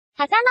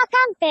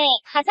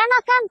間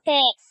寛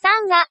平さ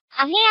んは、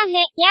アヘアヘ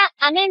や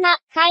アメマ、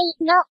カイ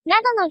の、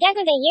などのギャ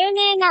グで有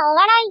名なお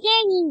笑い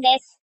芸人で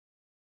す。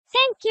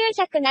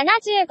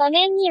1975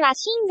年には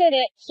シングル、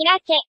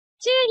開け、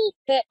チ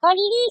ューリップをリ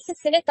リー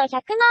スすると100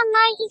万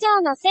枚以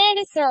上のセー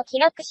ルスを記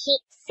録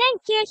し、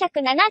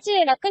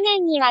1976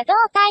年には同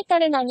タイト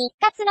ルの日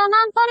活ロ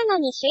マンポルノ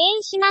に主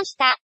演しまし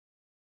た。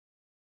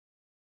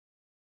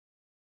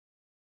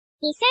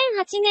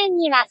2008年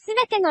にはす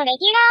べてのレ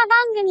ギュラ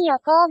ー番組を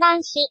降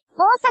板し、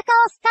大阪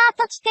をスター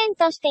ト地点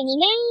として2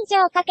年以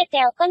上かけて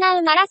行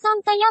うマラソ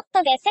ンとヨッ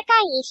トで世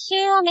界一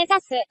周を目指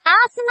すア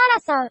ース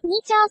マラソン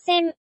に挑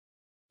戦。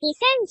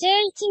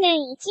2011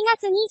年1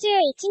月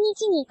21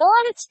日にゴ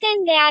ール地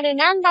点である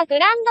難波グ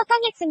ランド花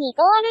月に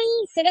ゴール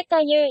インする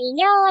という偉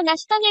業を成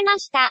し遂げま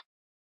した。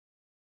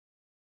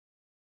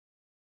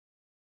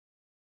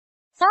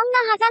そん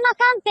な間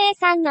寛平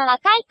さんの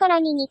若い頃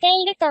に似て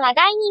いると話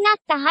題になっ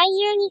た俳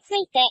優につ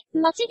いて、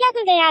持ちギャ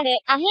グである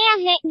アヘア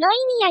ヘの意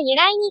味や由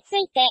来につ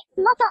いて、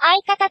元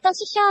相方と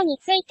師匠に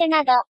ついて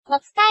など、お伝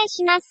え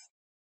します。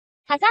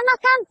間寛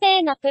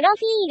平のプロフ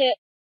ィール。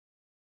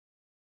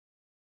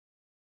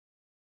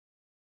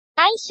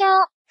愛称、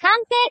寛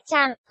平ち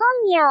ゃん、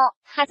本名、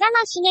間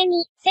重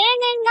美、生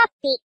年月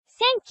日、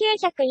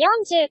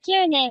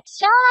1949年、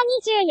昭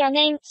和24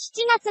年7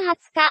月20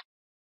日。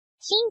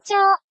身長、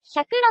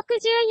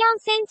164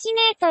センチ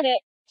メートル。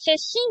出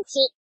身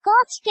地、高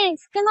知県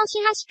宿毛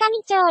市橋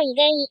上町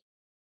出井。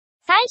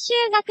最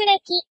終学歴、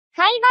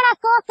貝原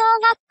高等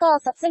学校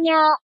卒業。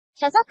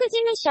所属事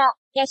務所、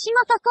吉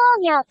本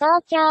興業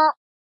東京。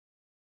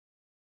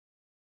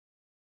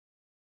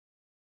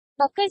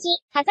目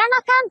次、間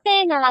寛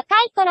平の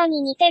若い頃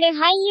に似てる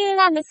俳優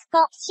は息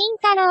子、慎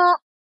太郎。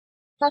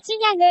持ち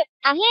ギャグ、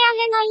アヘアヘ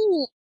の意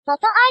味。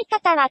元相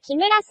方は木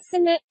村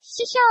進。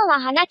師匠は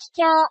花木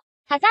京。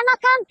間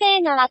寛平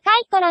の若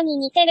い頃に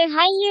似てる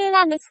俳優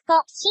は息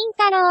子、慎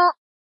太郎。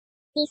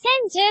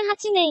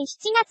2018年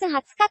7月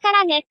20日か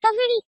らネットフリ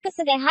ック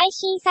スで配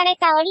信され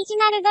たオリジ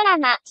ナルドラ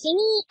マ、ジニ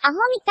ー、アホ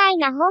みたい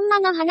なほんま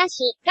の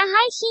話が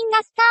配信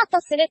がスター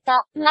トすると、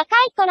若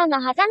い頃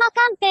の間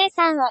寛平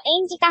さんを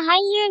演じた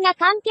俳優が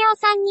寛平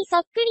さんにそ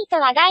っくりと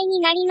話題に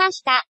なりま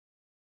した。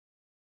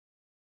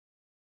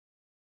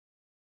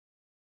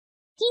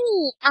ジ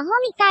ニー、アホ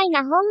みたいな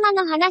ほんま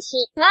の話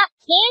は、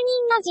芸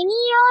人のジニー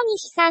大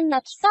西さん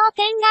の奇想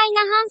天外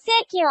な半世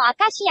紀を明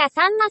石家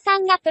さんまさ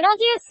んがプロ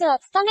デュースを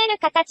務める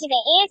形で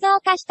映像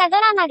化した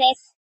ドラマで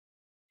す。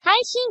配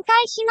信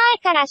開始前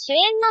から主演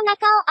の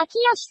中尾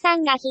明義さ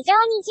んが非常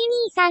にジ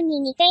ニーさん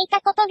に似ていた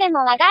ことで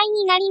も話題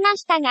になりま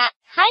したが、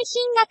配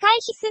信が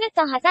開始する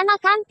と間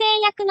寛平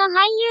役の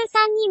俳優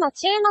さんにも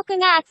注目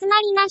が集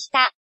まりまし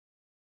た。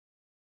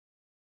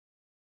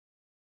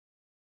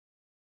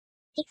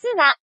実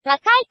は、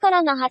若い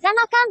頃の間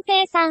寛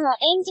平さんを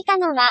演じた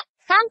のは、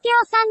寛平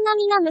さんの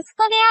みの息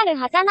子である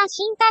間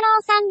慎太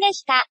郎さんで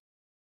した。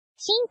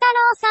慎太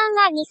郎さん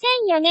は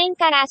2004年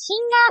からシ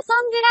ンガー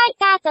ソングライ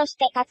ターとし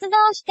て活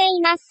動して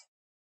います。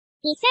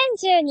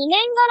2012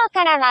年頃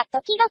からは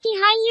時々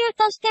俳優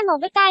としても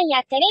舞台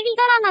やテレビ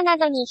ドラマな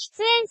どに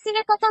出演す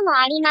ることも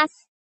ありま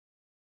す。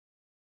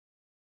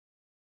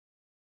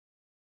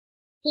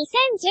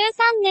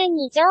2013年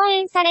に上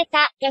演され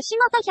た、吉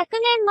本100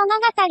年物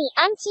語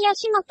アンチ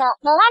吉本、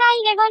お笑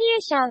いレボリュ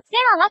ーションで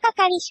は若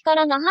かりし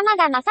頃の浜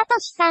田雅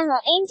俊さんを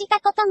演じた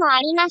ことも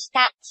ありまし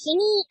た。ジニ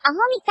ー、アホ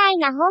みたい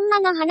なほんま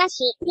の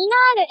話、美の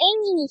ある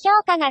演技に評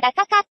価が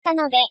高かった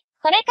ので、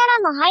これか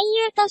らも俳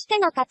優として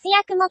の活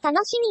躍も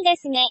楽しみで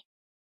すね。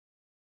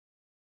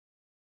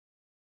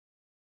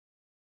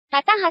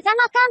また間寛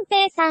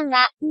平さん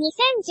は、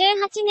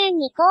2018年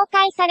に公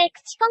開され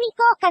口コミ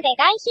効果で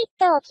大ヒッ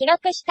トを記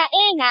録した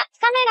映画、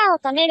カメラを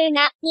止める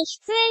な、に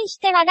出演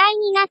して話題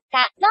になっ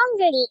た、どん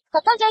ぐり、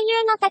こと女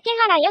優の竹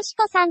原よし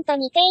子さんと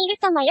似ている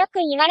ともよく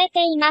言われ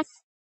ていま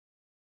す。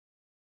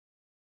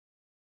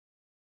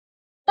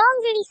ど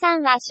んぐりさ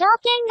んは証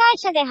券会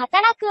社で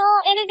働く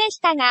OL で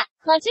したが、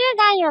50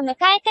代を迎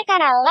えてか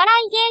らお笑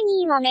い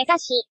芸人を目指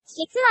し、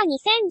実は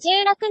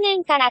2016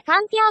年から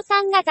寛平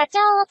さんが座長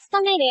を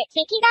務める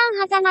劇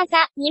団狭間座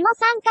にも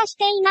参加し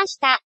ていまし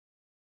た。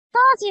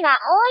当時は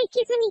大井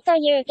泉と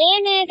いう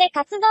芸名で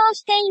活動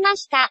していま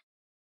した。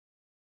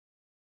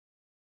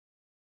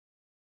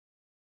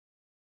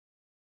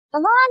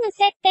思わぬ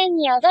接点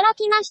に驚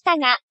きました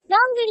が、ど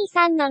んぐり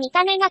さんの見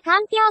た目が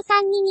寛平さ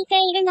んに似て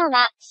いるの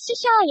は、師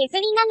匠譲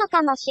りなの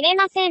かもしれ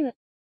ません。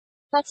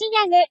持ちギ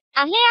ャグ、アヘ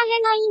アヘ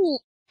の意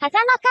味。間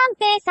寛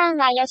平さん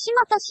は吉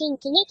本新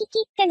喜劇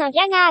きってのギ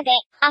ャガーで、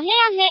アヘ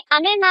アヘ、ア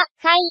メマ、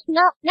カイ、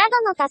の、な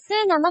どの多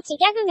数の持ち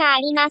ギャグがあ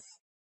りま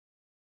す。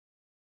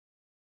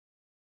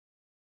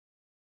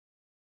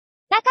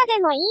中で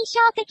も印象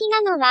的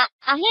なのは、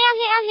アヘ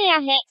アヘア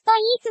ヘアヘと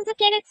言い続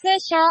ける通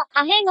称、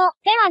アヘ語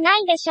ではな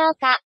いでしょう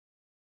か。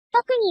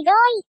特にどう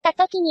いった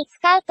時に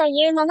使うと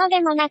いうもので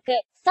もなく、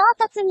唐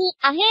突に、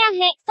アヘアヘ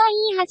と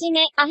言い始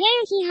め、アヘウ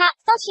ヒハ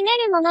と締め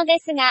るもので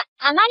すが、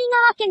あまりの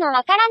わけの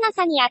わからな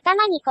さに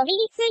頭にこびり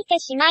ついて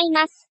しまい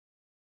ます。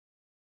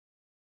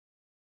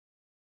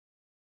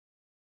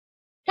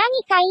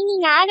何か意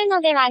味がある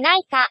のではな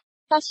いか、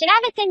と調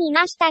べてみ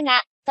ました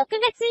が、特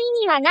別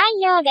意味はな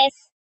いようで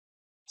す。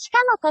しか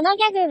もこの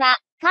ギャグは、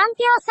寛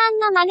平さん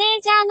のマネ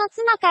ージャーの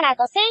妻から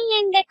5000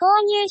円で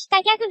購入し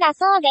たギャグだ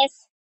そうで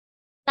す。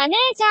マネ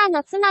ージャー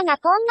の妻が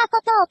こんな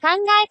ことを考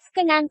えつ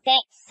くなんて、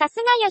さす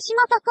が吉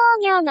本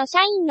興業の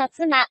社員の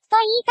妻、と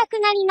言いたく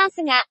なりま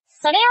すが、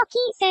それを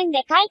金銭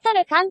で買い取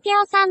る寛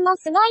平さんも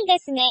すごいで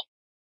すね。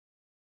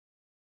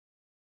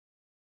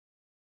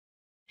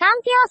寛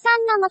平さ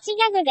んの持ち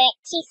ギャグで、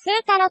ちす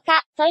うたろ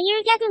か、とい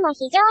うギャグも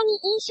非常に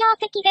印象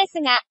的で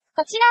すが、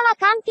こちらは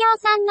寛平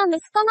さんの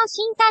息子の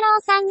慎太郎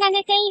さんが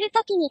寝ている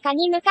時に蚊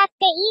に向かって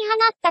言い放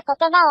った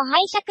言葉を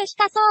拝借し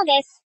たそう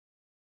です。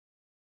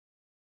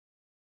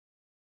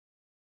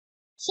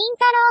慎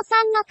太郎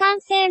さんの感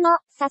性も、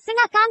さす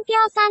が寛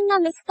平さんの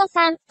息子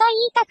さん、と言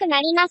いたく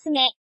なります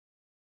ね。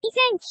以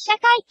前記者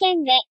会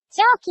見で、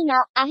上記の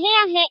アヘ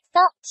アヘと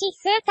ち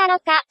すうたろ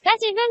かが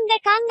自分で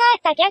考え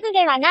たギャグ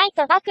ではない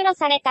と暴露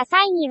された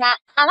際には、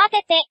慌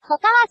てて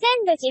他は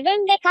全部自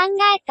分で考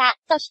えた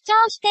と主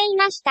張してい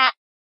ました。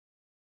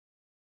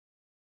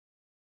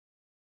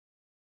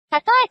た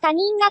とえ他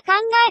人が考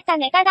えた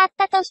ネタだっ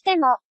たとして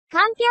も、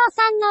寛平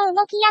さんの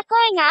動きや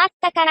声があっ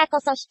たからこ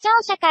そ視聴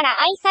者か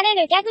ら愛され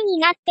るギャグに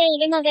なってい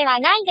るのでは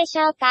ないで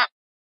しょうか。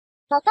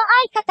元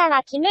相方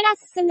は木村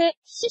進、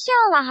師匠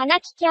は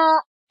花木京。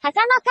間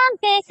寛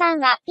平さん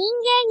はピン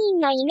芸人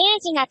のイメー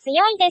ジが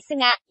強いです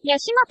が、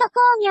吉本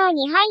興業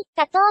に入っ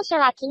た当初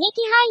は喜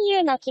劇俳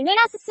優の木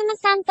村進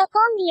さんとコ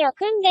ンビを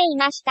組んでい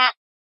ました。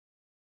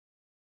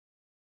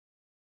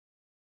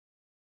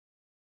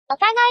お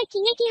互い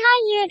喜劇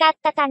俳優だっ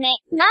たため、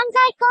漫才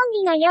コン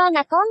ビのよう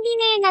なコンビ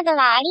名など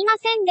はありま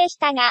せんでし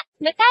たが、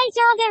舞台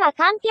上では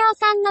寛平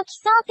さんの奇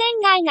想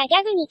天外なギ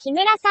ャグに木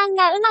村さん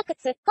がうまく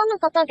突っ込む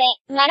ことで、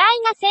笑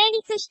いが成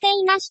立して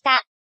いまし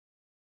た。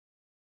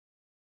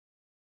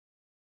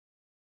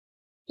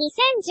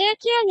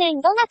2019年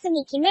5月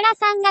に木村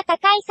さんが他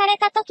界され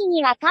た時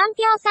には寛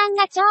平さん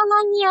が弔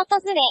問に訪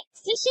れ、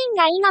自身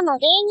が今も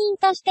芸人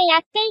としてや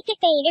っていけ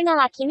ているの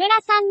は木村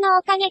さんの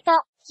おかげと、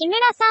木村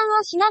さん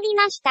を偲び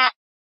ました。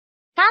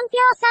寛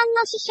平さん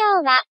の師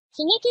匠は、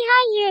喜劇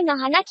俳優の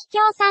花木京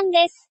さん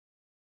です。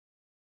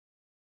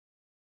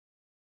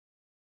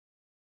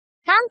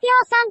寛平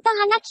さんと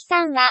花木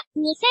さんは、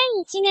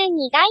2001年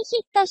に大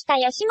ヒットした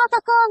吉本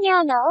興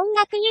業の音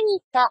楽ユ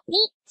ニット、リ・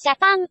ジャ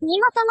パンに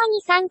も共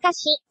に参加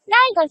し、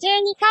第52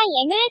回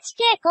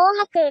NHK 紅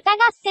白歌合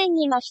戦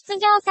にも出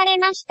場され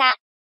ました。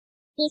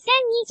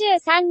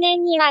2023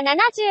年には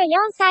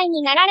74歳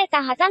になられ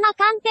た間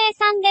寛平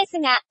さんです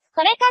が、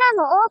これか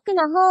らも多く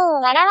の方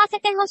を笑わせ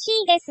てほし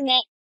いです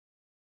ね。